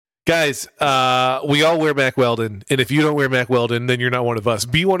Guys, we all wear Mack Weldon, and if you don't wear Mack Weldon, then you're not one of us.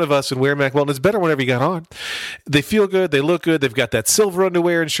 Be one of us and wear Mack Weldon. It's better whenever you got on. They feel good. They look good. They've got that silver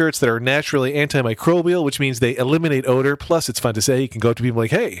underwear and shirts that are naturally antimicrobial, which means they eliminate odor. Plus, it's fun to say. You can go up to people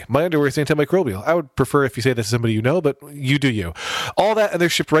like, hey, my underwear is antimicrobial. I would prefer if you say this to somebody you know, but you do you. All that, and they're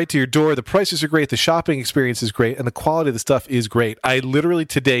shipped right to your door. The prices are great. The shopping experience is great, and the quality of the stuff is great. I literally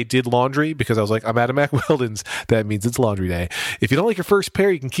today did laundry because I was like, I'm out of Mack Weldon's. That means it's laundry day. If you don't like your first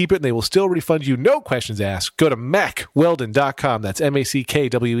pair, you can keep it, and they will still refund you, no questions asked. Go to MackWeldon.com. That's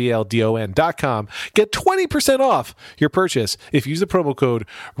MackWeldon.com. Get 20% off your purchase if you use the promo code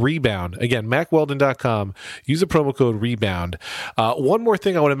REBOUND. Again, MackWeldon.com. Use the promo code REBOUND. One more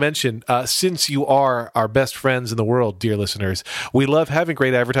thing I want to mention, since you are our best friends in the world, dear listeners, we love having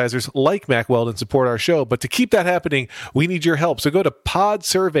great advertisers like Mack Weldon support our show, but to keep that happening, we need your help. So go to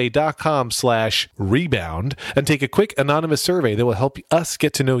podsurvey.com/rebound and take a quick anonymous survey that will help us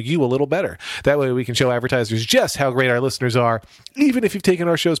get to know you a little better. That way we can show advertisers just how great our listeners are. Even if you've taken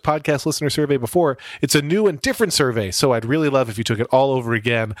our show's podcast listener survey before, it's a new and different survey, so I'd really love if you took it all over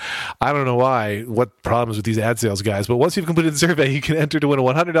again. I don't know what problems with these ad sales guys, but once you've completed the survey, you can enter to win a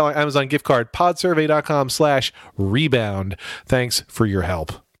 $100 Amazon gift card. podsurvey.com/rebound. Thanks for your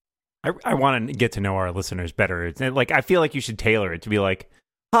help. I want to get to know our listeners better. Like, I feel like you should tailor it to be like,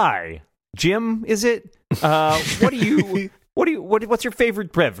 hi, Jim, is it? What's your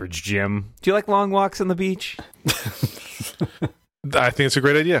favorite beverage, Jim? Do you like long walks on the beach? I think it's a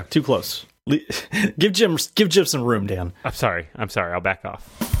great idea. Too close. Give Jim some room, Dan. I'm sorry. I'll back off.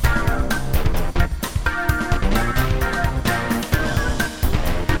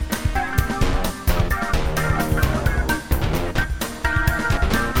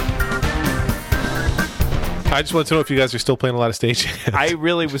 I just want to know if you guys are still playing a lot of stage hands. I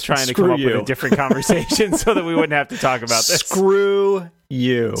really was trying to come up with a different conversation so that we wouldn't have to talk about this. Screw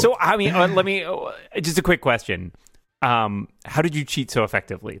you. So, I mean, let me just a quick question. How did you cheat so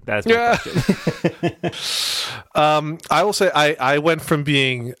effectively? That's my question. I will say I went from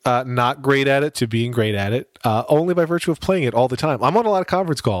being not great at it to being great at it only by virtue of playing it all the time. I'm on a lot of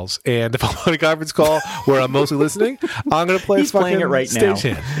conference calls, and if I'm on a conference call where I'm mostly listening, I'm going to play playing it right stage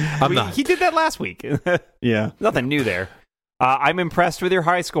now. hand. I'm not. He did that last week. Yeah. Nothing new there. I'm impressed with your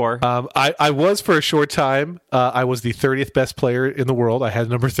high score. I was for a short time. I was the 30th best player in the world. I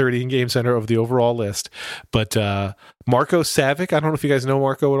had number 30 in Game Center of the overall list. But Marco Savic, I don't know if you guys know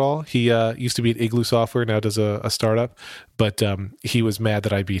Marco at all. He used to be at Igloo Software, now does a startup. But he was mad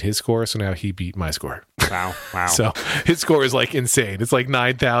that I beat his score, so now he beat my score. Wow. So his score is like insane. It's like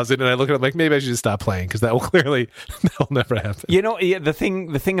 9,000, and I look at it like, maybe I should just stop playing because that will never happen. You know, the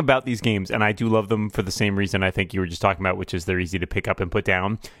thing about these games, and I do love them for the same reason I think you were just talking about, which is they're easy to pick up and put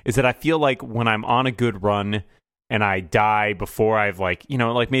down, is that I feel like when I'm on a good run and I die before I've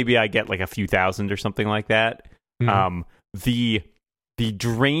maybe I get like a few thousand or something like that, the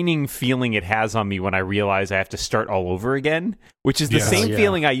draining feeling it has on me when I realize I have to start all over again, which is the same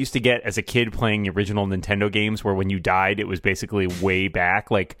feeling I used to get as a kid playing the original Nintendo games, where when you died, it was basically way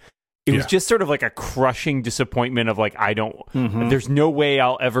back. Like, it was just sort of like a crushing disappointment of like, there's no way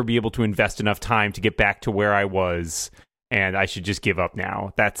I'll ever be able to invest enough time to get back to where I was, and I should just give up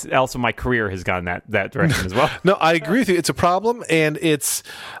now. That's also, my career has gone that direction as well. No, I agree with you. It's a problem, and it's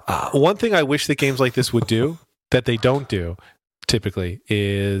one thing I wish that games like this would do that they don't do typically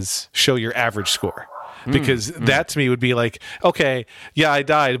is show your average score, because that to me would be like, okay, yeah, I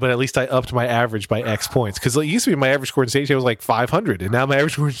died, but at least I upped my average by X points, because it used to be my average score in stage hand was like 500, and now my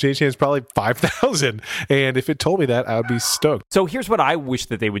average score in stage hand is probably 5,000, and if it told me that, I would be stoked. So here's what I wish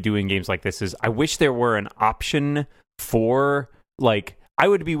that they would do in games like this is I wish there were an option for, like, I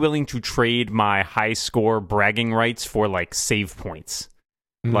would be willing to trade my high score bragging rights for like save points.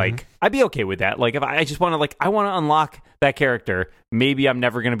 Like, I'd be okay with that. Like, if I just want to, like, I want to unlock that character. Maybe I'm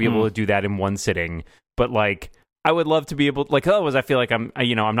never going to be able to do that in one sitting, but like, I would love to be able, like, otherwise I feel like I'm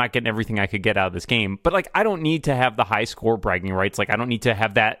not getting everything I could get out of this game. But like, I don't need to have the high score bragging rights. Like, I don't need to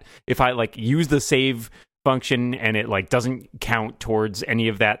have that. If I like use the save function and it like doesn't count towards any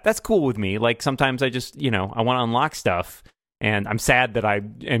of that, that's cool with me. Like, sometimes I just, I want to unlock stuff. And I'm sad that I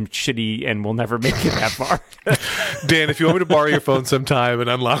am shitty and will never make it that far. Dan, if you want me to borrow your phone sometime and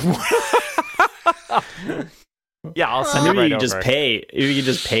unlock more. Yeah, I'll send it right you over. You can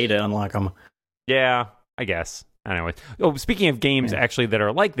just pay to unlock them. Yeah, I guess. Anyway. Oh, speaking of games actually that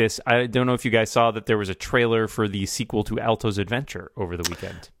are like this, I don't know if you guys saw that there was a trailer for the sequel to Alto's Adventure over the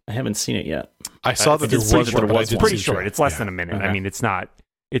weekend. I haven't seen it yet. I saw that there was one. It's pretty short. It's less than a minute. Okay. I mean,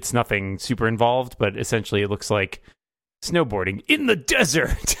 it's nothing super involved, but essentially it looks like snowboarding in the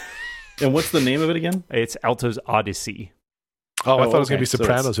desert. And what's the name of it again? It's Alto's Odyssey. Oh, I thought it was okay. going to be So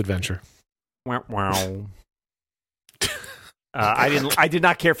Sopranos Adventure. Wow. Wow. I did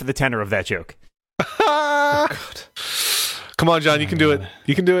not care for the tenor of that joke. Oh, God. Come on, John, you can do it.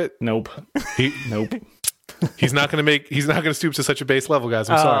 You can do it. Nope. Nope. He's not going to stoop to such a base level, guys.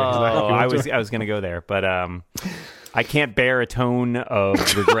 I'm sorry. He's not, I was going to go there, but I can't bear a tone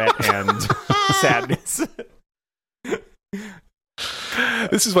of regret and sadness.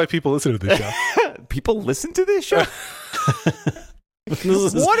 This is why people listen to this show. People listen to this show? This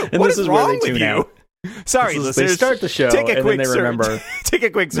is wrong where they with tune you? out. Sorry, They listeners. start the show Take a and quick then they remember. Take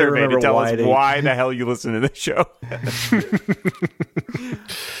a quick survey to remember tell why us they- why the hell you listen to this show.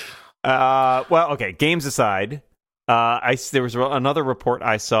 Well, okay. Games aside, there was another report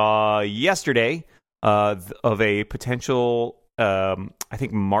I saw yesterday of a potential, I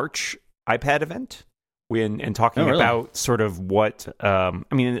think, March iPad event and talking really? about sort of what,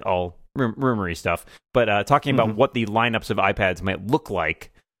 all rumory stuff, but talking about what the lineups of iPads might look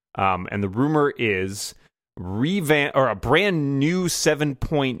like. And the rumor is a brand new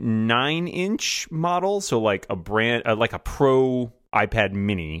 7.9 inch model, so like a like a Pro iPad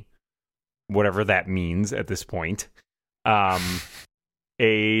Mini, whatever that means at this point. The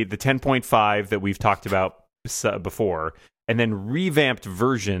 10.5 that we've talked about before, and then revamped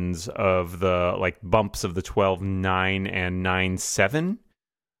versions of the like bumps of the 12.9 and 9.7,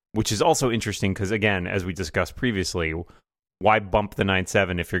 which is also interesting because, again, as we discussed previously, why bump the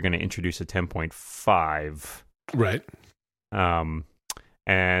 9.7 if you're going to introduce a 10.5? Right.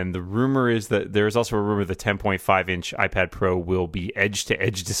 And the rumor is that there's also a rumor the 10.5 inch iPad Pro will be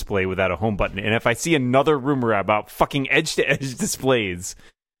edge-to-edge display without a home button. And if I see another rumor about fucking edge-to-edge displays,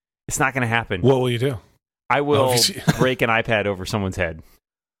 it's not going to happen. What will you do? I will break an iPad over someone's head.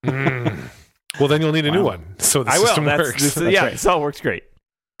 Well, then you'll need a new one. So the system works. It all works great.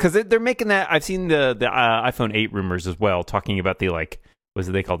 Because they're making that. I've seen the iPhone 8 rumors as well, talking about the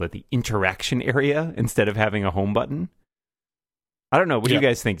they called it, the interaction area instead of having a home button. I don't know. What do you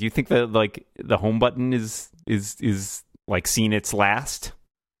guys think? Do you think that the home button is like seen its last?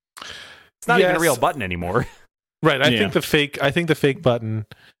 It's not even a real button anymore. Right. I think the fake button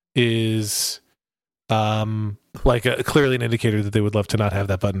is like clearly an indicator that they would love to not have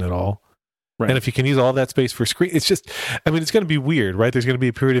that button at all. Right. And if you can use all that space for screen, it's just, it's going to be weird, right? There's going to be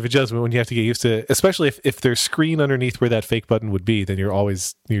a period of adjustment when you have to get used to, especially if there's screen underneath where that fake button would be, then I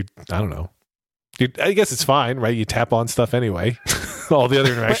don't know. I guess it's fine, right? You tap on stuff anyway. All the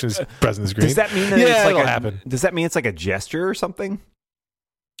other interactions present the screen. Does that mean that it'll happen. Does that mean it's like a gesture or something?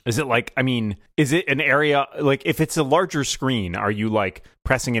 Is it is it an area, like if it's a larger screen, are you like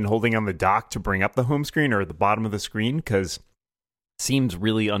pressing and holding on the dock to bring up the home screen or the bottom of the screen? Because seems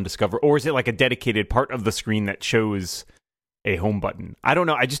really undiscovered. Or is it like a dedicated part of the screen that shows a home button? I don't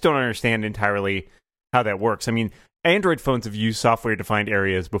know. I just don't understand entirely how that works. Android phones have used software defined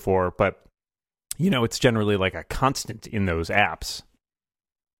areas before, but it's generally like a constant in those apps.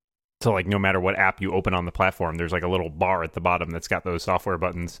 So like no matter what app you open on the platform, there's like a little bar at the bottom that's got those software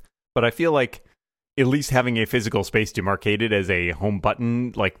buttons. But I feel like at least having a physical space demarcated as a home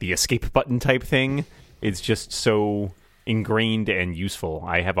button, like the escape button type thing, is just so ingrained and useful.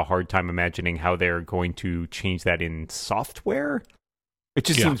 I have a hard time imagining how they're going to change that in software. It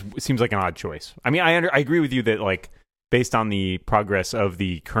just seems like an odd choice. I agree with you that like based on the progress of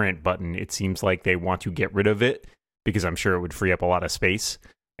the current button, it seems like they want to get rid of it because I'm sure it would free up a lot of space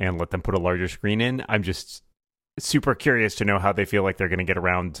and let them put a larger screen in. I'm just super curious to know how they feel like they're going to get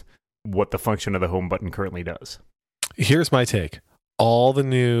around what the function of the home button currently does. Here's my take. All the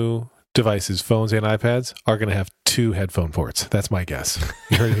new devices, phones and iPads, are going to have 2 headphone ports. That's my guess.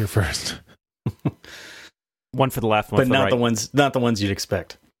 You heard it here first. One for the left, one for the right. But not the ones you'd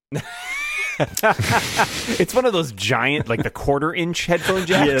expect. It's one of those giant, like the 1/4-inch headphone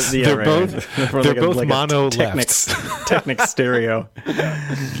jacks. They're both mono lefts. Technic stereo.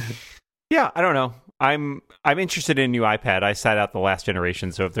 Yeah, I don't know. I'm interested in a new iPad. I sat out the last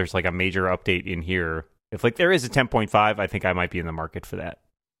generation, so if there's like a major update in here, if like there is a 10.5, I think I might be in the market for that.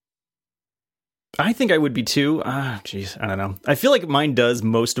 I think I would be too. I don't know. I feel like mine does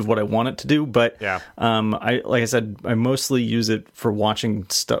most of what I want it to do, but like I said, I mostly use it for watching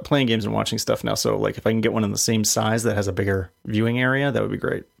stuff, playing games and watching stuff now. So like if I can get one in the same size that has a bigger viewing area, that would be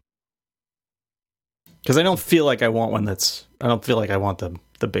great. Because I don't feel like I want one I don't feel like I want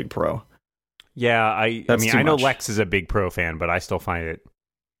the big Pro. Yeah, I know Lex is a big Pro fan, but I still find it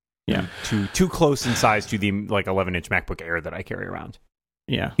too close in size to the like 11-inch MacBook Air that I carry around.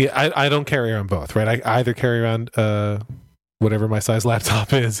 Yeah. I don't carry around both, right? I either carry around whatever my size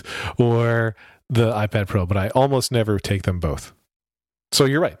laptop is or the iPad Pro, but I almost never take them both. So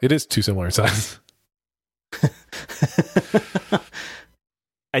you're right. It is too similar in size.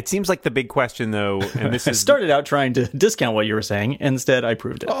 It seems like the big question, though, and this I is started out trying to discount what you were saying. Instead, I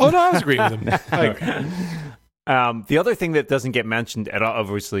proved it. Oh, no, I was agreeing with him. The other thing that doesn't get mentioned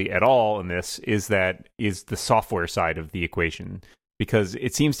obviously at all in this is the software side of the equation, because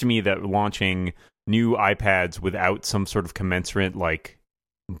it seems to me that launching new iPads without some sort of commensurate like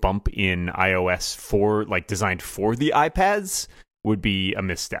bump in iOS for like designed for the iPads would be a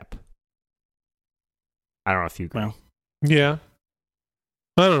misstep. I don't know if you agree. Well, yeah.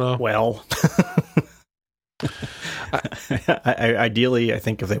 I don't know. Well, ideally, I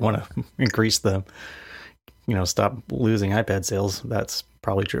think if they want to increase the, stop losing iPad sales, that's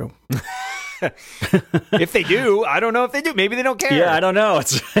probably true. If they do, I don't know if they do. Maybe they don't care. Yeah, I don't know.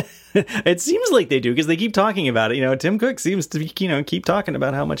 It seems like they do because they keep talking about it. Tim Cook seems to be, keep talking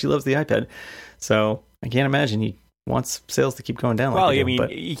about how much he loves the iPad. So I can't imagine he wants sales to keep going down. Well, like I mean,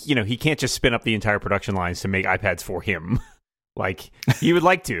 he can't just spin up the entire production lines to make iPads for him. Like, he would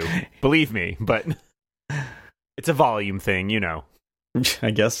like to, believe me, but it's a volume thing,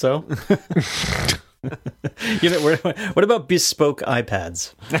 I guess so. What about bespoke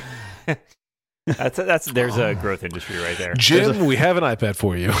iPads? There's a growth industry right there. Jim, we have an iPad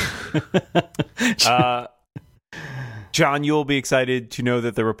for you. John, you'll be excited to know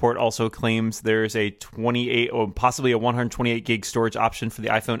that the report also claims there's a 28 or possibly a 128 gig storage option for the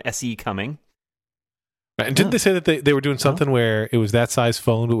iPhone SE coming. And didn't they say that they were doing something where it was that size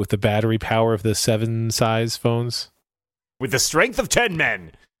phone, but with the battery power of the 7 size phones? With the strength of 10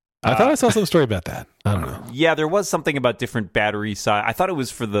 men. I thought I saw some story about that. I don't know. Yeah, there was something about different battery size. I thought it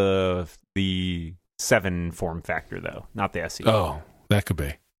was for the 7 form factor, though, not the SE. Oh, that could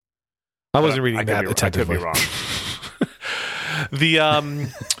be. I wasn't reading that attentively. I could be wrong.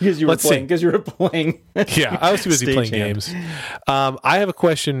 Because you were playing. Yeah, I was too busy playing games. I have a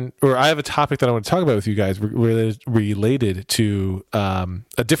question, or I have a topic that I want to talk about with you guys related to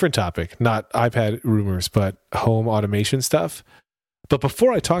a different topic, not iPad rumors, but home automation stuff. But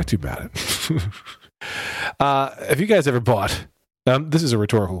before I talk to you about it, have you guys ever bought, this is a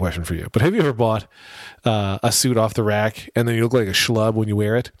rhetorical question for you, but have you ever bought a suit off the rack and then you look like a schlub when you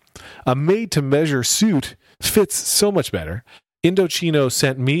wear it? A made-to-measure suit fits so much better. Indochino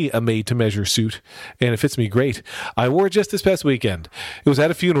sent me a made-to-measure suit, and it fits me great. I wore it just this past weekend. It was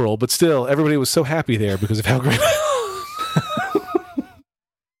at a funeral, but still, everybody was so happy there because of how great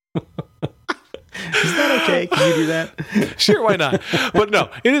Is that okay? Can you do that? Sure, why not? But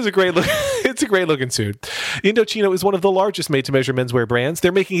no, it is a great look. It's a great looking suit. Indochino is one of the largest made-to-measure menswear brands.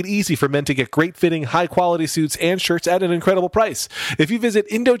 They're making it easy for men to get great fitting, high-quality suits and shirts at an incredible price. If you visit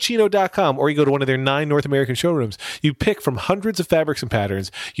Indochino.com or you go to one of their 9 North American showrooms, you pick from hundreds of fabrics and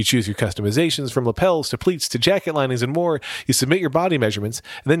patterns. You choose your customizations from lapels to pleats to jacket linings and more. You submit your body measurements,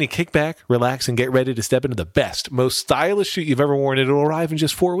 and then you kick back, relax, and get ready to step into the best, most stylish suit you've ever worn. It'll arrive in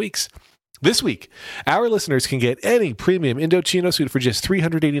just 4 weeks. This week, our listeners can get any premium Indochino suit for just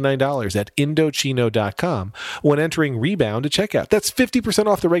 $389 at Indochino.com when entering Rebound at checkout. That's 50%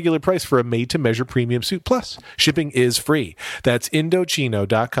 off the regular price for a made-to-measure premium suit. Plus, shipping is free. That's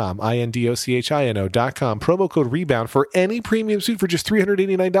Indochino.com, Indochino.com. Promo code Rebound for any premium suit for just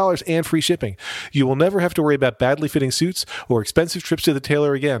 $389 and free shipping. You will never have to worry about badly fitting suits or expensive trips to the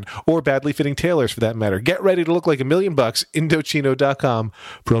tailor again, or badly fitting tailors for that matter. Get ready to look like $1 million. Indochino.com,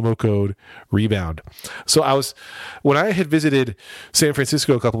 promo code Rebound. So when I had visited San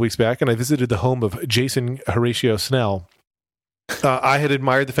Francisco a couple weeks back, and I visited the home of Jason Horatio Snell, I had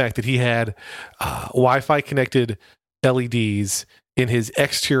admired the fact that he had Wi-Fi connected LEDs in his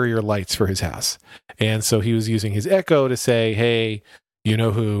exterior lights for his house. And so he was using his Echo to say, hey, you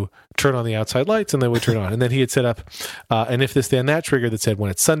know who, turn on the outside lights, and they would turn on. And then he had set up an if this then that trigger that said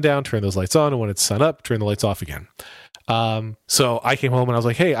when it's sundown, turn those lights on, and when it's sun up, turn the lights off again. So I came home and I was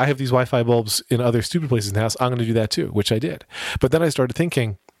like, hey, I have these Wi-Fi bulbs in other stupid places in the house. I'm going to do that too, which I did. But then I started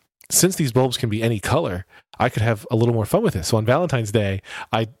thinking, since these bulbs can be any color, I could have a little more fun with this. So on Valentine's Day,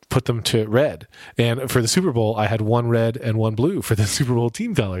 I put them to red. And for the Super Bowl, I had one red and one blue for the Super Bowl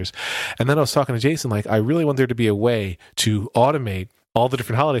team colors. And then I was talking to Jason, like, I really want there to be a way to automate all the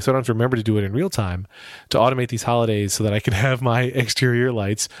different holidays, so I don't have to remember to do it in real time, to automate these holidays so that I can have my exterior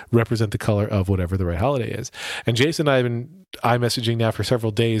lights represent the color of whatever the right holiday is. And Jason and I have been iMessaging now for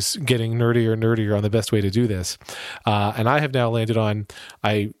several days, getting nerdier and nerdier on the best way to do this. And I have now landed on,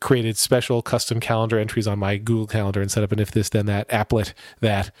 I created special custom calendar entries on my Google Calendar and set up an if this then that applet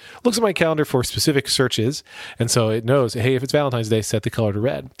that looks at my calendar for specific searches. And so it knows, hey, if it's Valentine's Day, set the color to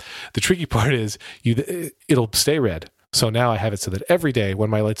red. The tricky part is it'll stay red. So now I have it so that every day when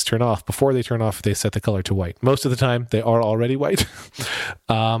my lights turn off, before they turn off, they set the color to white. Most of the time, they are already white.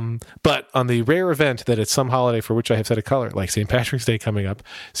 But on the rare event that it's some holiday for which I have set a color, like St. Patrick's Day coming up,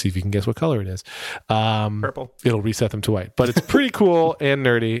 see if you can guess what color it is. Purple. It'll reset them to white. But it's pretty cool and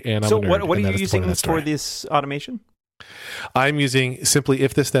nerdy, and I'm a nerd. So what are you using for for this automation? I'm using simply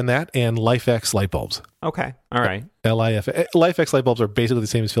If This Then That and LifeX light bulbs. Okay. All right. LifeX light bulbs are basically the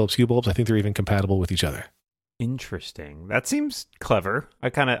same as Philips Hue bulbs. I think they're even compatible with each other. Interesting. That seems clever. I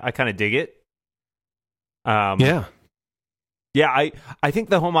kind of dig it. Yeah. I think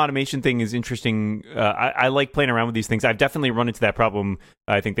the home automation thing is interesting. I like playing around with these things. I've definitely run into that problem.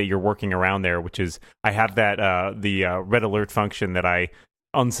 I think that you're working around there, which is I have that the red alert function that I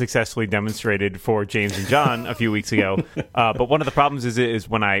unsuccessfully demonstrated for James and John a few weeks ago. But one of the problems is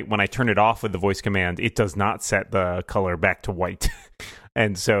when I turn it off with the voice command, it does not set the color back to white.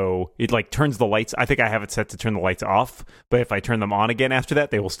 And so it like turns the lights. I think I have it set to turn the lights off, but if I turn them on again after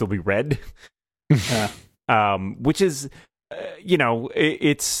that, they will still be red. Which is,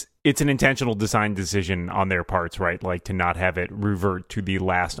 it's an intentional design decision on their parts, right? Like to not have it revert to the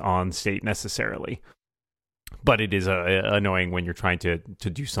last on state necessarily. But it is annoying when you're trying to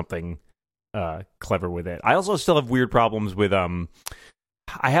do something clever with it. I also still have weird problems with I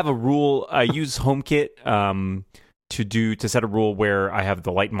have a rule. I use HomeKit to set a rule where I have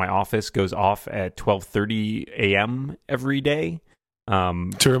the light in my office goes off at 12:30 a.m. every day.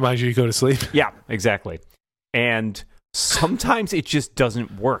 To remind you to go to sleep. Yeah, exactly. And sometimes it just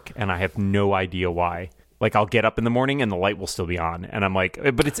doesn't work, and I have no idea why. Like I'll get up in the morning and the light will still be on, and I'm like,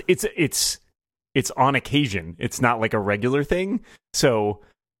 but it's on occasion. It's not like a regular thing. So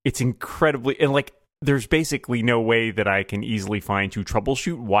it's incredibly, and like there's basically no way that I can easily find to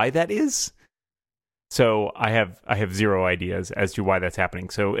troubleshoot why that is. So I have zero ideas as to why that's happening.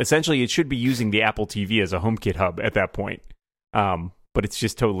 So essentially, it should be using the Apple TV as a HomeKit hub at that point. But it's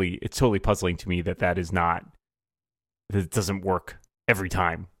just totally puzzling to me that it doesn't work every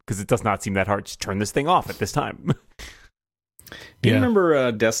time, because it does not seem that hard to turn this thing off at this time. Do you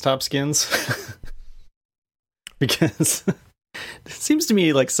remember desktop skins? Because it seems to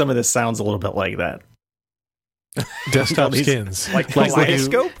me like some of this sounds a little bit like that. Desktop skins, like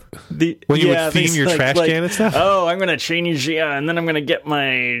Kaleidoscope. When you would theme your trash can and stuff. Oh, I'm gonna change, and then I'm gonna get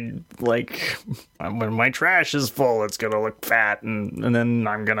my when my trash is full, it's gonna look fat, and then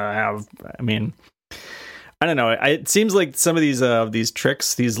I'm gonna have. I mean, I don't know. It seems like some of these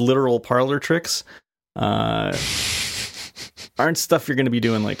tricks, these literal parlor tricks, aren't stuff you're gonna be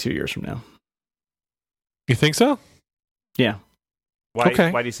doing like 2 years from now. You think so? Yeah. Why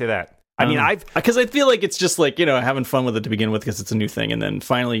do you say that? I mean, because I feel like it's just like, having fun with it to begin with, because it's a new thing, and then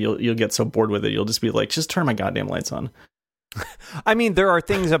finally you'll get so bored with it, you'll just be like, just turn my goddamn lights on. I mean, there are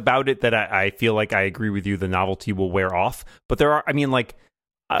things about it that I feel like I agree with you. The novelty will wear off, but there are. I mean, like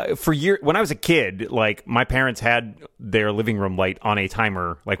for years when I was a kid, like my parents had their living room light on a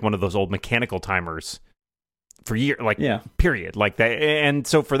timer, like one of those old mechanical timers, for years, period, like that. And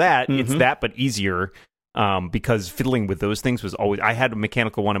so for that, it's that, but easier. Because fiddling with those things was always. I had a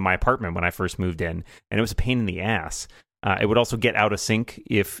mechanical one in my apartment when I first moved in, and it was a pain in the ass. It would also get out of sync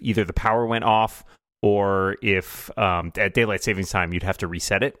if either the power went off or if at daylight savings time you'd have to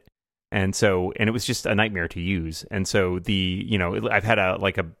reset it, and it was just a nightmare to use. And so I've had a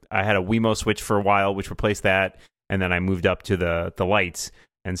Wemo switch for a while, which replaced that, and then I moved up to the lights.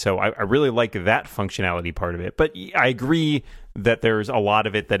 And so I really like that functionality part of it. But I agree that there's a lot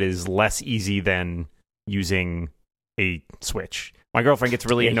of it that is less easy than using a switch. My girlfriend gets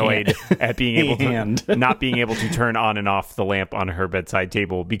really annoyed at being able to not being able to turn on and off the lamp on her bedside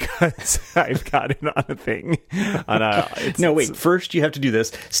table because I've got it on a thing. First you have to do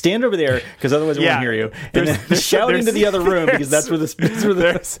this. Stand over there, because otherwise it won't hear you. And then shout into the other room, because that's where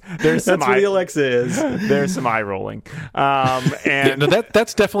the Alexa is. There's some eye rolling.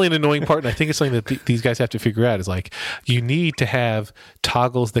 That's definitely an annoying part, and I think it's something that these guys have to figure out. Is like you need to have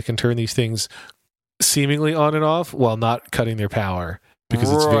toggles that can turn these things seemingly on and off while not cutting their power,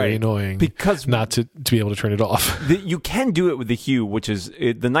 because it's very annoying because not to be able to turn it off. You can do it with the Hue, which is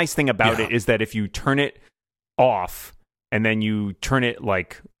the nice thing about it is that if you turn it off and then you turn it,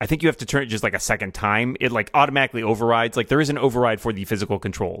 like, I think you have to turn it just like a second time, it like automatically overrides. Like there is an override for the physical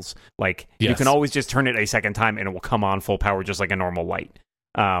controls. Like you can always just turn it a second time and it will come on full power just like a normal light.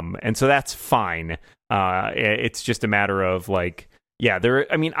 And so that's fine. It's just a matter of like,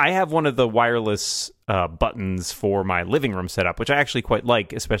 I have one of the wireless buttons for my living room setup, which I actually quite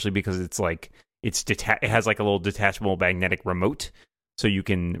like, especially because it's like it has like a little detachable magnetic remote, so you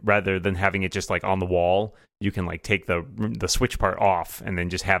can, rather than having it just like on the wall, you can like take the switch part off and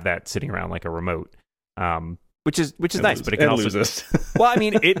then just have that sitting around like a remote. which is nice, but it can also lose. Well, I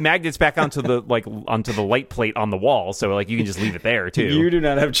mean, it magnets back onto the light plate on the wall, so like you can just leave it there too. You do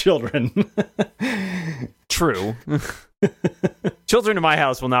not have children. True. Children in my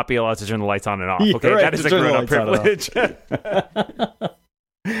house will not be allowed to turn the lights on and off. Yeah, Okay, right, that is a grown-up privilege.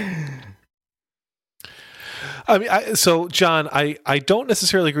 I mean, so John, I don't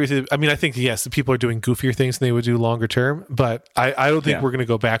necessarily agree with you. I mean, I think, yes, the people are doing goofier things than they would do longer term, but I don't think we're going to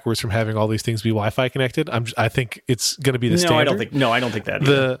go backwards from having all these things be Wi-Fi connected. I think it's going to be the standard. I don't think that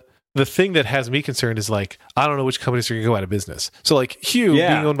either. The thing that has me concerned is like, I don't know which companies are going to go out of business. So like Hue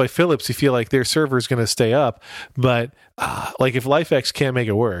being owned by Philips, you feel like their server is going to stay up. But like if LifeX can't make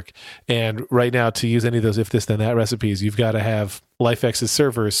it work, and right now to use any of those if this then that recipes, you've got to have LifeX's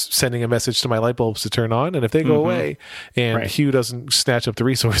servers sending a message to my light bulbs to turn on. And if they go away and Hue doesn't snatch up the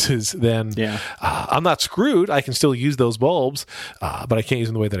resources, then I'm not screwed. I can still use those bulbs, but I can't use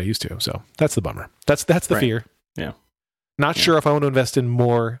them the way that I used to. So that's the bummer. That's the fear. Yeah. Not sure if I want to invest in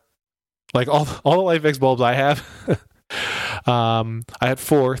more. Like all the LifeX bulbs I have, I had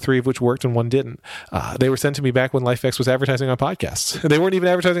 4, 3 of which worked and 1 didn't. They were sent to me back when LifeX was advertising on podcasts. They weren't even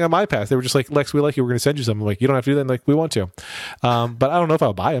advertising on my pass. They were just like, Lex, we like you. We're going to send you something. I'm like, you don't have to do that. And like, we want to. But I don't know if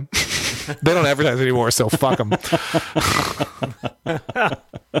I'll buy them. They don't advertise anymore, so fuck them.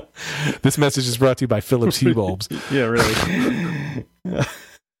 This message is brought to you by Philips Hue bulbs. Yeah, really.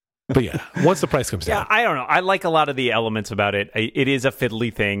 But yeah, once the price comes down. Yeah, I don't know. I like a lot of the elements about it. It is a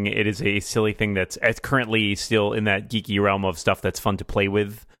fiddly thing. It is a silly thing that's currently still in that geeky realm of stuff that's fun to play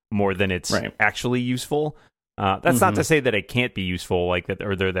with more than it's actually useful. That's not to say that it can't be useful, like that,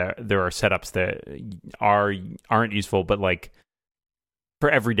 or there are setups that aren't useful. But like for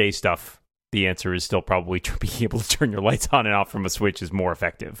everyday stuff, the answer is still probably being able to turn your lights on and off from a switch is more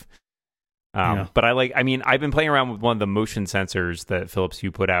effective. But I've been playing around with one of the motion sensors that Philips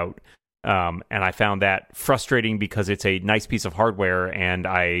Hue put out, and I found that frustrating because it's a nice piece of hardware and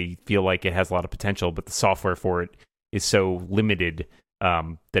I feel like it has a lot of potential, but the software for it is so limited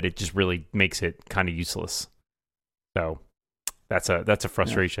that it just really makes it kind of useless. So that's a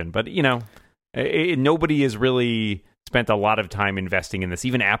frustration. But nobody has really spent a lot of time investing in this.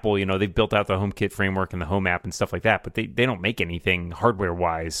 Even Apple, they've built out the HomeKit framework and the Home app and stuff like that, but they don't make anything hardware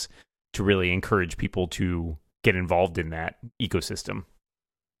wise to really encourage people to get involved in that ecosystem.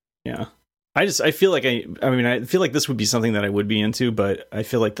 Yeah. I feel like I feel like this would be something that I would be into, but I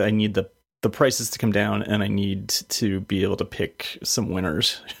feel like I need the prices to come down and I need to be able to pick some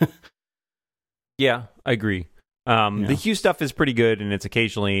winners. Yeah, I agree. The Hue stuff is pretty good and it's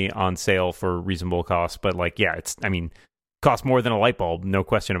occasionally on sale for reasonable cost, but costs more than a light bulb, no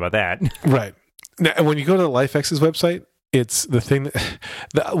question about that. Right. Now, when you go to LifeX's website, it's the thing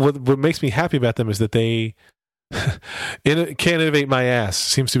that what makes me happy about them is that they can't innovate my ass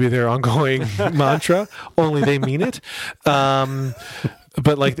seems to be their ongoing mantra. Only they mean it.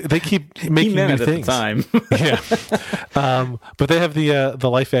 But like they keep making new things. At the time. But they have the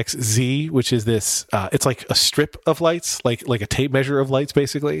LifeX Z, which is this. It's like a strip of lights, like a tape measure of lights,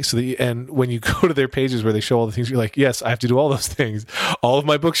 basically. And when you go to their pages where they show all the things, you're like, yes, I have to do all those things. All of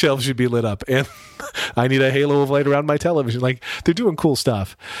my bookshelves should be lit up, and I need a halo of light around my television. Like they're doing cool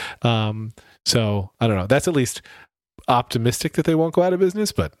stuff. So I don't know. That's at least optimistic that they won't go out of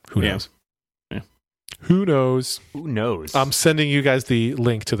business, but who knows? Who knows? Who knows? I'm sending you guys the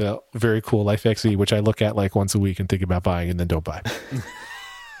link to the very cool LifeXE, which I look at like once a week and think about buying and then don't buy.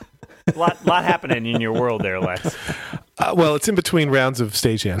 lot happening in your world there, Lex. Well, it's in between rounds of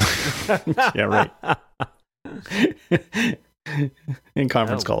stagehand. Yeah, right. In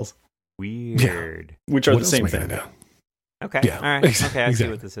conference calls. Weird. Yeah. Which are the same thing. Okay. Yeah. All right. Okay, I see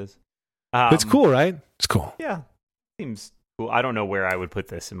what this is. It's cool, right? It's cool. Yeah. Seems cool. I don't know where I would put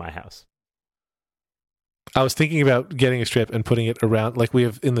this in my house. I was thinking about getting a strip and putting it around, like we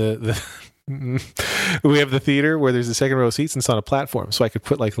have in the we have the theater where there's the second row of seats and it's on a platform, so I could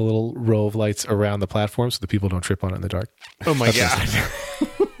put like a little row of lights around the platform so the people don't trip on it in the dark. Oh my god!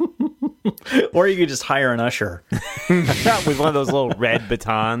 Or you could just hire an usher with one of those little red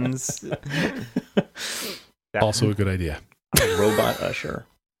batons. Also a good idea. Robot usher.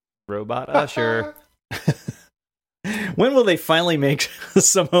 Robot usher. When will they finally make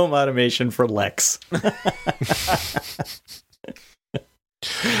some home automation for Lex?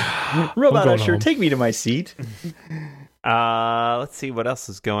 Robot usher, take me to my seat. Let's see what else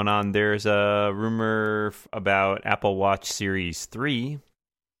is going on. There's a rumor about Apple Watch Series 3.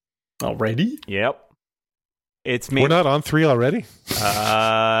 Already? Yep. We're not on 3 already?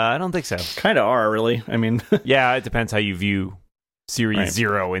 I don't think so. Kind of are, really. I mean... Yeah, it depends how you view Series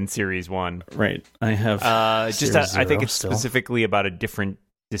 0 and Series 1. Right. I have I think it's specifically about a different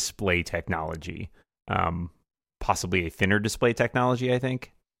display technology. possibly a thinner display technology, I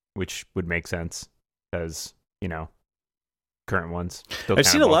think, which would make sense because, current ones. I've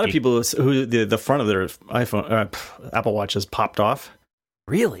seen a lot of people who the front of their iPhone, Apple Watch has popped off.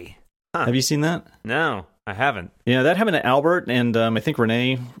 Really? Huh. Have you seen that? No, I haven't. Yeah, that happened to Albert and I think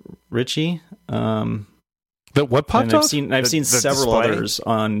Renee Ritchie. The what popped off? I've seen several display? others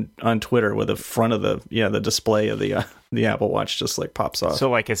on Twitter where the front of the display of the Apple Watch just like pops off. So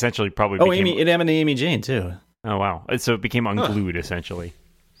like essentially probably. Oh, it happened to Amy Jane too. Oh wow! So it became unglued essentially.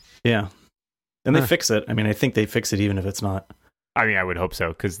 Yeah, and they fix it. I mean, I think they fix it even if it's not. I mean, I would hope so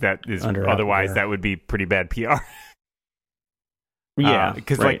because that is Under otherwise that would be pretty bad PR. Yeah,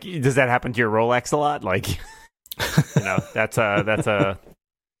 because right. like, does that happen to your Rolex a lot? Like, that's a.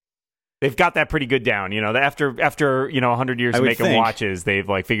 They've got that pretty good down. After 100 years of making watches, they've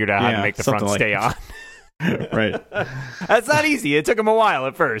like figured out how to make the front stay on. Right. That's not easy. It took them a while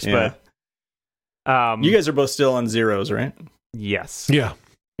at first, but you guys are both still on zeros, right? Yes. Yeah.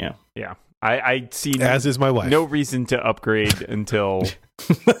 I see. As is my wife. No reason to upgrade until.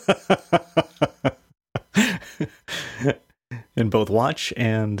 In both watch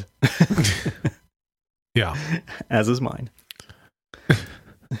and. Yeah. As is mine.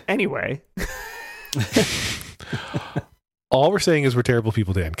 Anyway. All we're saying is we're terrible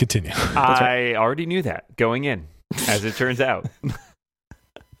people, Dan. Continue. I already knew that going in, as it turns out.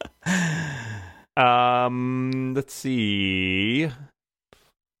 Let's see.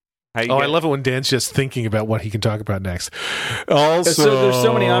 I love it when Dan's just thinking about what he can talk about next. Also, so there's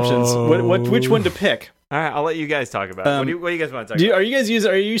so many options. Which one to pick? All right, I'll let you guys talk about it. What do you guys want to talk about?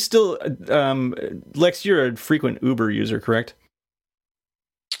 Are you still Lex, you're a frequent Uber user, correct?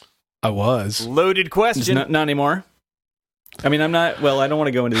 I was. Loaded question. Not anymore. I mean, I'm not. Well, I don't want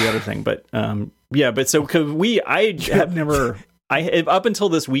to go into the other thing, but But so I have never. Up until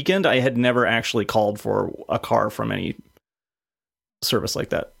this weekend, I had never actually called for a car from any service like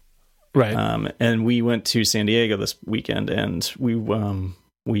that. Right. And we went to San Diego this weekend, and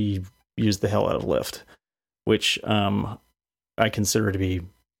we used the hell out of Lyft, which I consider to be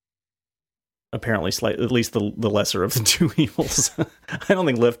apparently at least the lesser of the two evils. I don't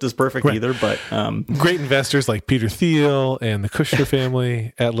think Lyft is perfect either, but great investors like Peter Thiel and the Kushner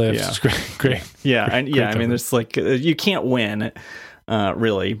family at Lyft. Yeah. It's great. Yeah, and I mean, there's like you can't win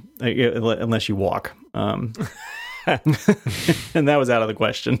really unless you walk. And that was out of the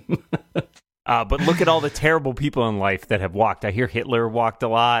question. But look at all the terrible people in life that have walked. I hear Hitler walked a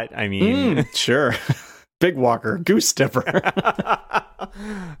lot. I mean, sure. Big walker, goose stepper.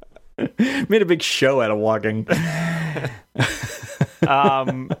 Made a big show out of walking.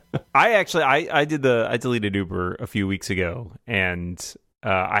 I deleted Uber a few weeks ago, and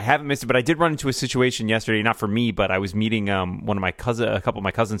I haven't missed it. But I did run into a situation yesterday, not for me, but I was meeting a couple of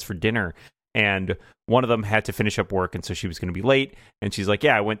my cousins for dinner, and one of them had to finish up work, and so she was going to be late. And she's like,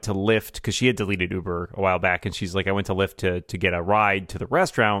 "Yeah, I went to Lyft," because she had deleted Uber a while back, and she's like, "I went to Lyft to get a ride to the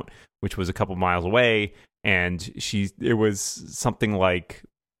restaurant, which was a couple miles away." And it was something like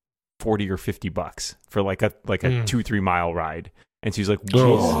 $40 or $50 for like a 2-3 mile ride. And she's like, "What?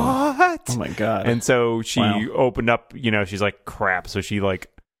 Oh my God." And so she opened up, she's like, "Crap." So she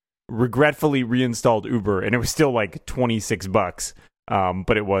like regretfully reinstalled Uber, and it was still like $26.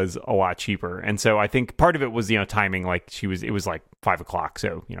 But it was a lot cheaper. And so I think part of it was, timing, like it was like 5:00.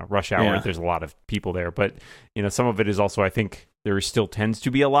 So, rush hour, there's a lot of people there, but some of it is also, I think there still tends to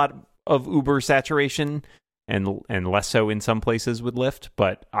be a lot of Uber saturation and less so in some places with Lyft,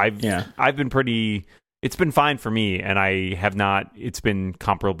 but I've been it's been fine for me, and it's been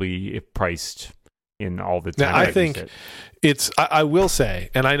comparably priced in all the time. Now, I think I will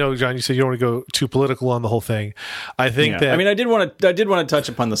say, and I know, John, you said you don't want to go too political on the whole thing. I think that, I mean, I did want to touch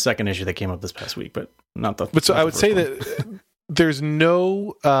upon the second issue that came up this past week, but not the. But so I would say that there's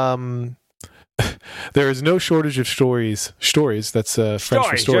no. There is no shortage of stories. That's French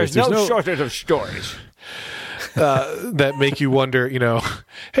for stories. There's no shortage of stories. That make you wonder,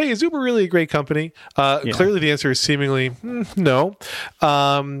 hey, is Uber really a great company? Clearly the answer is seemingly no.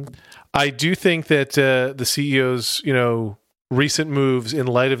 I do think that the CEO's, recent moves in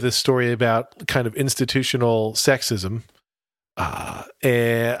light of this story about kind of institutional sexism,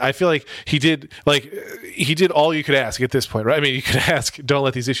 and I feel like he did all you could ask at this point, right? I mean, you could ask, don't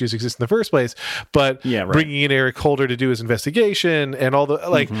let these issues exist in the first place, but bringing in Eric Holder to do his investigation and all the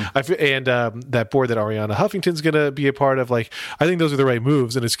that board that Ariana Huffington's going to be a part of, I think those are the right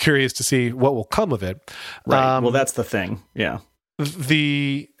moves, and it's curious to see what will come of it. Right. Well, that's the thing. Yeah.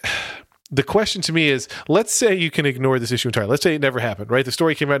 The question to me is, let's say you can ignore this issue entirely. Let's say it never happened, right? The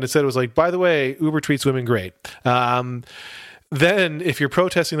story came out and it said, it was like, by the way, Uber treats women great. then if you're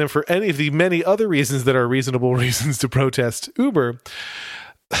protesting them for any of the many other reasons that are reasonable reasons to protest Uber,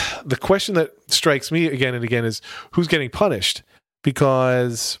 the question that strikes me again and again is who's getting punished?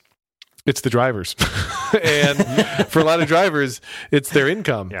 Because it's the drivers. And for a lot of drivers, it's their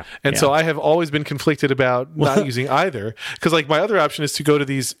income. Yeah. And so I have always been conflicted about not using either. Because like my other option is to go to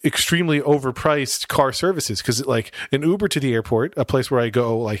these extremely overpriced car services. Because like an Uber to the airport, a place where I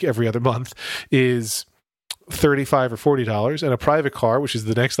go like every other month, is $35 or $40, and a private car, which is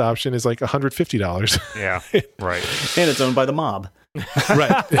the next option, is like $150. Yeah, right. And it's owned by the mob.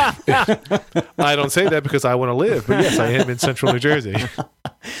 Right. I don't say that because I want to live, but yes, I am in central New Jersey.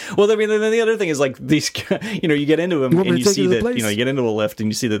 Well, I mean, then the other thing is like these, you get into them and you see that, you get into a Lyft and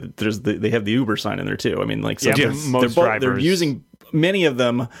you see that they have the Uber sign in there too. I mean, like, so they're using, many of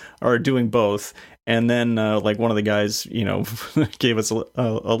them are doing both. And then like one of the guys, gave us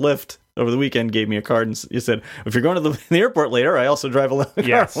a lift over the weekend, gave me a card, and he said, if you're going to the airport later, I also drive a car.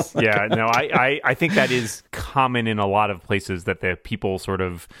 Yes. Yeah. No, I think that is common in a lot of places that the people sort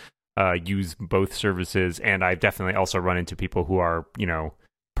of use both services. And I've definitely also run into people who are,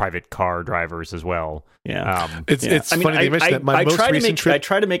 private car drivers as well. Yeah. It's funny they mentioned that. My most recent trip, I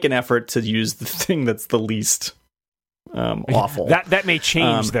try to make an effort to use the thing that's the least awful. That may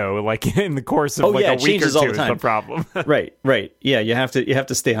change though, like in the course of a week or two is the problem. Right. Yeah, you have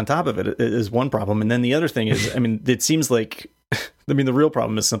to stay on top of it is one problem. And then the other thing is, I mean, it seems like the real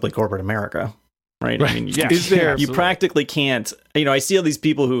problem is simply corporate America. Right. I mean, you practically can't, I see all these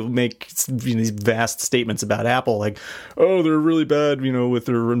people who make these vast statements about Apple, like, oh, they're really bad, with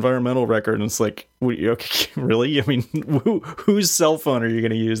their environmental record. And it's like, okay, really? I mean, whose cell phone are you going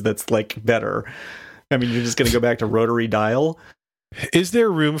to use that's like better? I mean, you're just going to go back to rotary dial? Is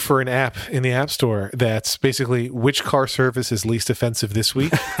there room for an app in the App Store that's basically which car service is least offensive this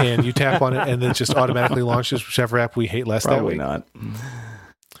week? And you tap on it and then it just automatically launches whichever app we hate less that week? Probably not.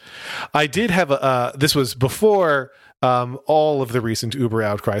 I did have this was before all of the recent Uber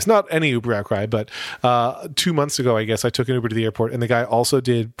outcries. Not any Uber outcry, but 2 months ago, I guess, I took an Uber to the airport, and the guy also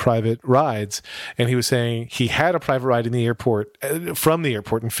did private rides. And he was saying he had a private ride in the airport, from the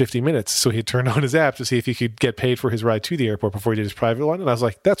airport in 50 minutes. So he turned on his app to see if he could get paid for his ride to the airport before he did his private one. And I was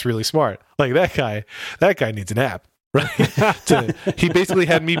like, that's really smart. Like, that guy needs an app, right? He basically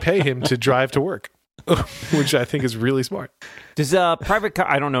had me pay him to drive to work. Which I think is really smart. Does private car?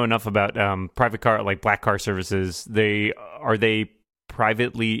 I don't know enough about private car, like black car services. Are they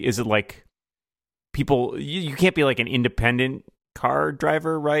privately? Is it like people? You can't be like an independent car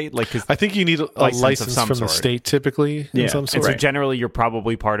driver, right? Like, I think you need a license from the state typically. Yeah, in some sort. And so generally, you're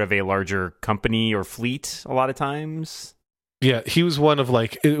probably part of a larger company or fleet. A lot of times. Yeah, he was one of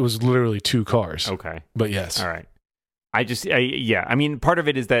it was literally 2 cars. Okay, but yes, all right. I mean, part of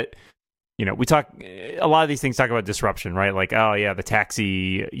it is that. We talk, a lot of these things talk about disruption, right? Like, oh yeah, the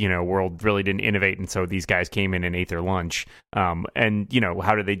taxi, world really didn't innovate. And so these guys came in and ate their lunch. And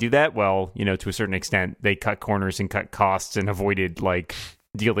how did they do that? Well, to a certain extent, they cut corners and cut costs and avoided like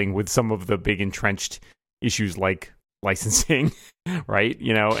dealing with some of the big entrenched issues like licensing, right?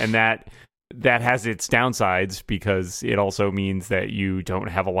 And that has its downsides because it also means that you don't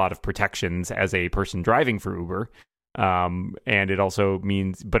have a lot of protections as a person driving for Uber. And it also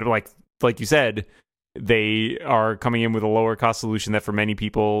means, but like you said, they are coming in with a lower cost solution that for many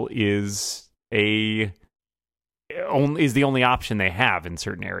people is the only option they have in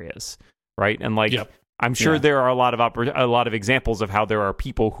certain areas, right? And I'm sure there are a lot of examples of how there are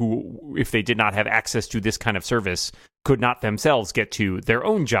people who, if they did not have access to this kind of service, could not themselves get to their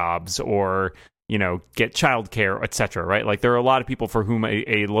own jobs or get childcare, etc. Right? Like there are a lot of people for whom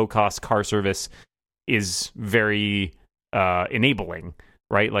a low cost car service is very enabling.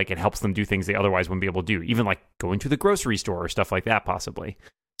 Right, like it helps them do things they otherwise wouldn't be able to do, even like going to the grocery store or stuff like that, possibly.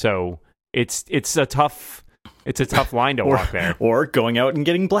 So it's a tough line to walk there, or going out and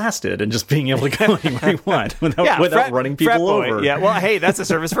getting blasted and just being able to go anywhere you want without running people over. Yeah, well, hey, that's a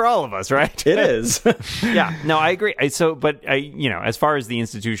service for all of us, right? It is. Yeah, no, I agree. But as far as the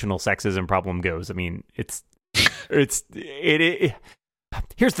institutional sexism problem goes, I mean, it. Here's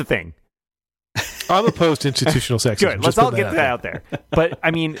the thing. I'm opposed to institutional sexism. Good. Let's all get that out there. But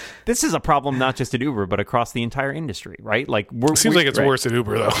I mean, this is a problem not just at Uber, but across the entire industry, right? Like, it seems like it's worse at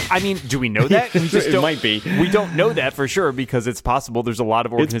Uber, though. I mean, do we know that? We just it might be. We don't know that for sure because it's possible. There's a lot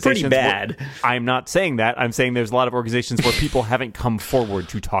of organizations. It's pretty bad. I'm not saying that. I'm saying there's a lot of organizations where people haven't come forward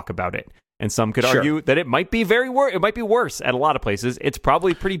to talk about it. And some could argue that it might be it might be worse at a lot of places. It's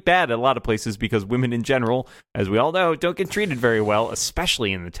probably pretty bad at a lot of places because women in general, as we all know, don't get treated very well,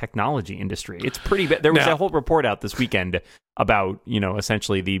 especially in the technology industry. It's pretty bad. There was a whole report out this weekend about,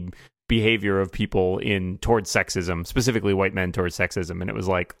 essentially the behavior of people towards sexism, specifically white men towards sexism, and it was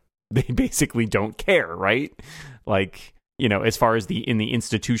like they basically don't care, right? Like, as far as in the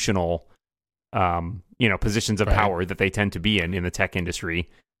institutional positions of power that they tend to be in the tech industry,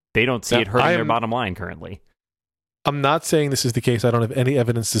 they don't see it hurting their bottom line currently. I'm not saying this is the case. I don't have any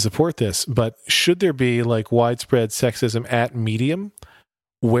evidence to support this, but should there be like widespread sexism at Medium,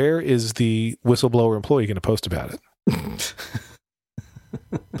 where is the whistleblower employee going to post about it?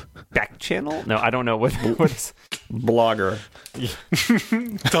 Back channel? No, I don't know what is blogger.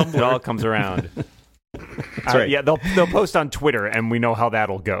 Tumblr. It all comes around. That's right. Yeah, they'll post on Twitter, and we know how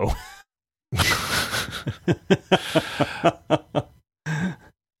that'll go.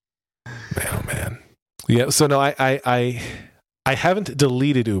 Man. Yeah. So no, I haven't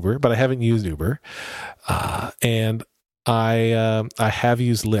deleted Uber, but I haven't used Uber, and I have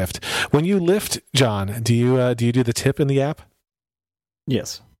used Lyft. When you Lyft, John, do you do the tip in the app?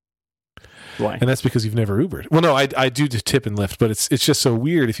 Yes. Why? And that's because you've never Ubered. Well, no, I do tip in Lyft, but it's just so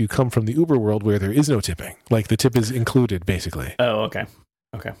weird if you come from the Uber world where there is no tipping. Like the tip is included, basically. Oh, okay.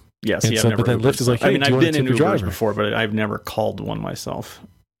 Yeah, see, I've never but then Ubered, Lyft is like, hey, I've been in Ubers driver before, but I've never called one myself.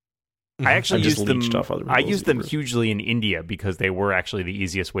 I actually used them. I used them Ubers. hugely in India because they were actually the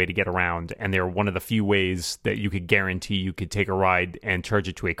easiest way to get around, and they were one of the few ways that you could guarantee you could take a ride and charge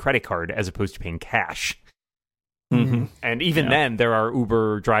it to a credit card as opposed to paying cash. Mm-hmm. And even then, there are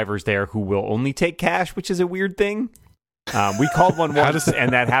Uber drivers there who will only take cash, which is a weird thing. We called one once,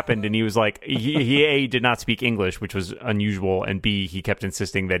 and that happened, and he was like, he A, did not speak English, which was unusual, and B, he kept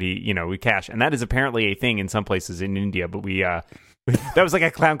insisting that we cash. And that is apparently a thing in some places in India, but that was like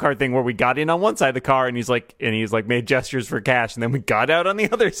a clown car thing where we got in on one side of the car, and he's like made gestures for cash, and then we got out on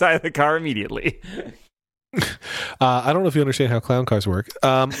the other side of the car immediately. I don't know if you understand how clown cars work.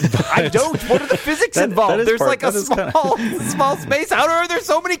 I don't. What are the physics involved? There's like a small space. How are there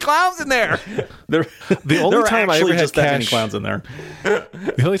so many clowns in there? The only time I ever had that many clowns in there.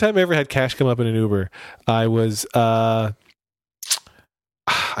 The only time I ever had cash come up in an Uber, I was I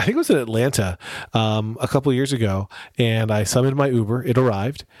think it was in Atlanta a couple of years ago, and I summoned my Uber. It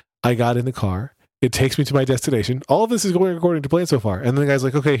arrived. I got in the car. It takes me to my destination. All of this is going according to plan so far. And then the guy's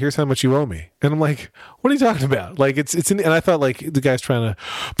like, okay, here's how much you owe me. And I'm like, what are you talking about? Like, it's in, and I thought like the guy's trying to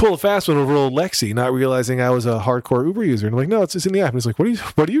pull a fast one over old Lexi, not realizing I was a hardcore Uber user. And I'm like, no, it's in the app. And he's like, what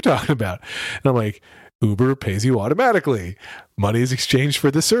are you talking about? And I'm like, Uber pays you automatically. Money is exchanged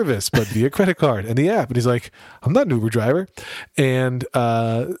for the service, but via credit card and the app. And he's like, I'm not an Uber driver. And,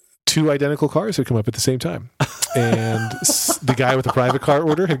 two identical cars had come up at the same time. And the guy with the private car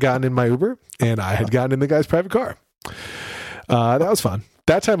order had gotten in my Uber, and I had gotten in the guy's private car. That was fun.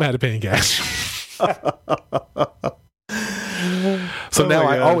 That time I had to pay in cash. So now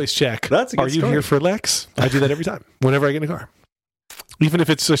I always check, are you here for Lex? I do that every time, whenever I get in a car. Even if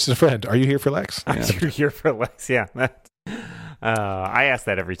it's just a friend. Are you here for Lex? Yeah. You're here for Lex, yeah. I ask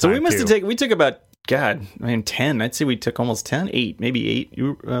that every time. So we must have we took about 10. I'd say we took almost 10, 8, maybe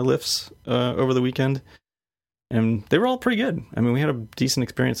 8 lifts over the weekend. And they were all pretty good. I mean, we had a decent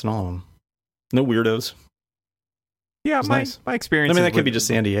experience in all of them. No weirdos. Yeah, my experience. I mean, that could be just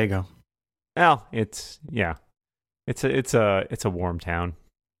San Diego. Well, it's a warm town.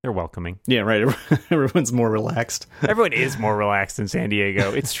 They're welcoming. Yeah, right. Everyone's more relaxed. Everyone is more relaxed in San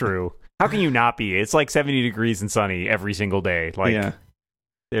Diego. It's true. How can you not be? It's like 70 degrees and sunny every single day. Like, yeah.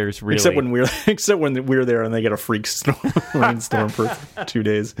 There's really except when we're there and they get a freak rainstorm for 2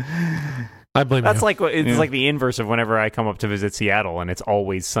 days. I blame That's you. like it's like the inverse of whenever I come up to visit Seattle and it's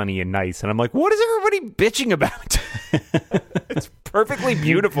always sunny and nice, and I'm like, what is everybody bitching about? It's perfectly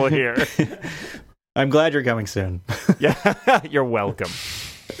beautiful here. I'm glad you're coming soon. Yeah, you're welcome.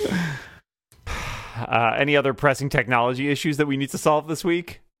 Any other pressing technology issues that we need to solve this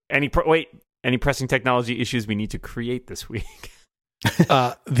week? Any pressing technology issues we need to create this week?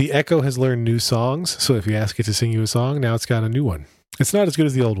 The Echo has learned new songs, so if you ask it to sing you a song, now it's got a new one. It's not as good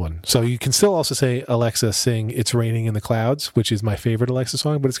as the old one. So you can still also say, Alexa, sing It's Raining in the Clouds, which is my favorite Alexa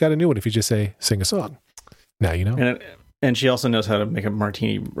song, but it's got a new one if you just say, sing a song. Now you know. And she also knows how to make a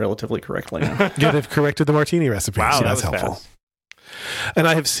martini relatively correctly now. Yeah, they've corrected the martini recipe. Wow, so that's helpful. Fast. And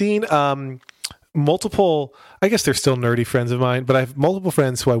I have seen multiple, I guess they're still nerdy friends of mine, but I have multiple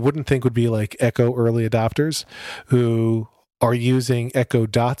friends who I wouldn't think would be like Echo early adopters who are using Echo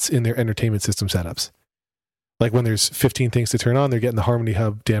Dots in their entertainment system setups. Like when there's 15 things to turn on, they're getting the Harmony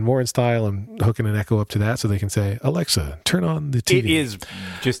Hub Dan Morin style and hooking an Echo up to that so they can say, Alexa, turn on the TV. It is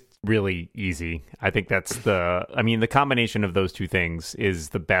just really easy. I think that's the combination of those two things is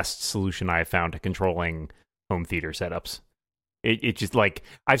the best solution I've found to controlling home theater setups. It just like,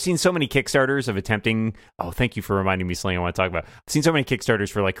 I've seen so many Kickstarters of attempting. Oh, thank you for reminding me something I want to talk about. I've seen so many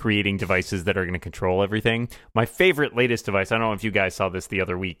Kickstarters for like creating devices that are going to control everything. My favorite latest device, I don't know if you guys saw this the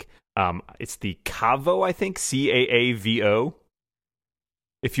other week. It's the Caavo, I think, Caavo.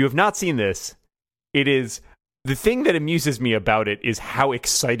 If you have not seen this, it is. The thing that amuses me about it is how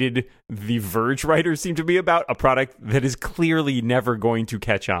excited the Verge writers seem to be about a product that is clearly never going to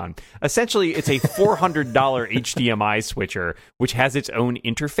catch on. Essentially, it's a $400 HDMI switcher, which has its own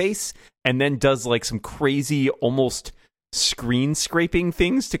interface and then does like some crazy, almost screen scraping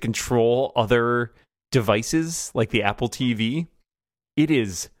things to control other devices like the Apple TV. It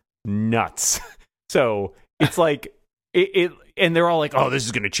is nuts. So it's like... And they're all like, "Oh, this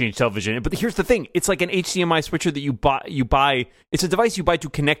is going to change television." But here's the thing: it's like an HDMI switcher that you buy. It's a device you buy to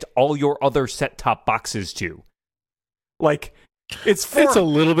connect all your other set-top boxes to. Like, it's a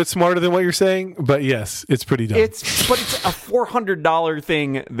little bit smarter than what you're saying, but yes, it's pretty dumb. It's a $400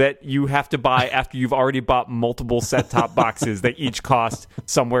 thing that you have to buy after you've already bought multiple set-top boxes that each cost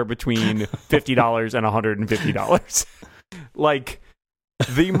somewhere between $50 and $150. Like,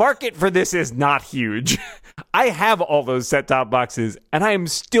 the market for this is not huge. I have all those set-top boxes, and I am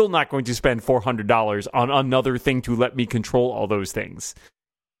still not going to spend $400 on another thing to let me control all those things.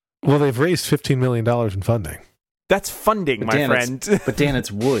 Well, they've raised $15 million in funding. That's funding, my friend. But Dan,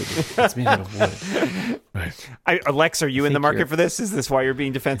 it's wood. It's made out of wood. Right. Alex, are you in the market for this? Is this why you're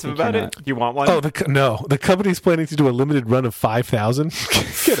being defensive about it? Do you want one? Oh, no. The company's planning to do a limited run of 5,000.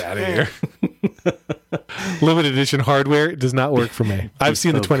 Get out of here. Limited edition hardware does not work for me. I've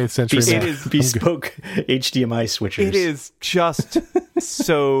seen the 20th century. It is bespoke HDMI switchers. It is just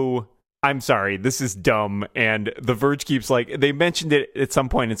so... I'm sorry, this is dumb. And The Verge keeps like, they mentioned it at some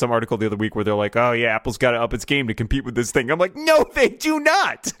point in some article the other week where they're like, "Oh yeah, Apple's got to up its game to compete with this thing." I'm like, no, they do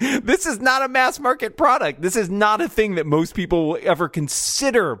not. This is not a mass market product. This is not a thing that most people will ever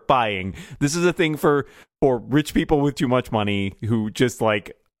consider buying. This is a thing for rich people with too much money who just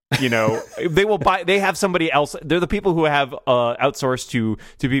like, you know, they will buy. They have somebody else. They're the people who have outsourced to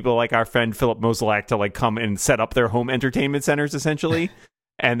people like our friend Philip Moselak to like come and set up their home entertainment centers essentially.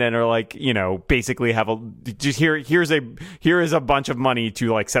 And then are like, you know, basically have here is a bunch of money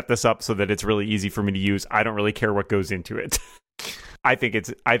to like set this up so that it's really easy for me to use. I don't really care what goes into it. I think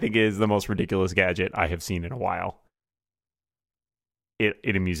it is the most ridiculous gadget I have seen in a while.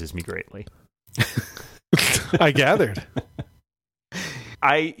 It amuses me greatly. I gathered.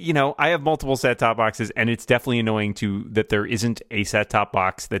 I have multiple set-top boxes, and it's definitely annoying that there isn't a set-top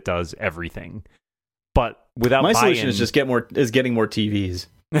box that does everything. But without my solution is just getting more TVs.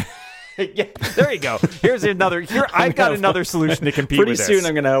 Yeah, there you go. I've got another solution to compete with this. Pretty soon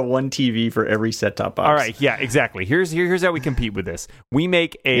I'm going to have one TV for every set-top box. All right, yeah, exactly. Here's how we compete with this. We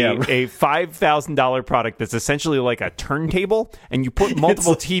make a $5,000 product that's essentially like a turntable, and you put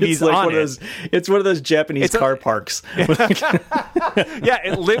multiple TVs like on it. It's one of those Japanese car parks.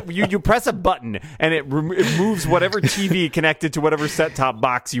 Yeah, you press a button, and it moves whatever TV connected to whatever set-top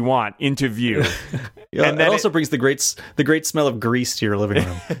box you want into view. Yeah, and it also brings the great smell of grease to your living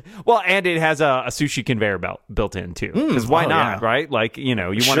room. Well, and it has a sushi conveyor belt built in too. Because why not, right? Like, you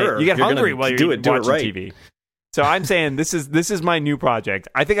know, you get hungry while you're watching TV. So I'm saying this is my new project.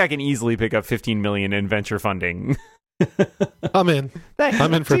 I think I can easily pick up $15 million in venture funding. I'm in. Thanks.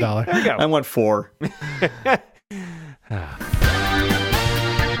 I'm in for $1. There you go. I want 4.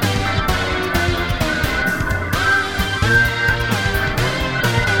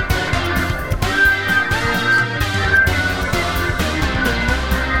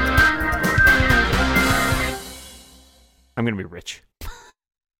 I'm going to be rich.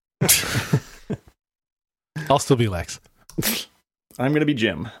 I'll still be Lex. I'm going to be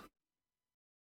Jim.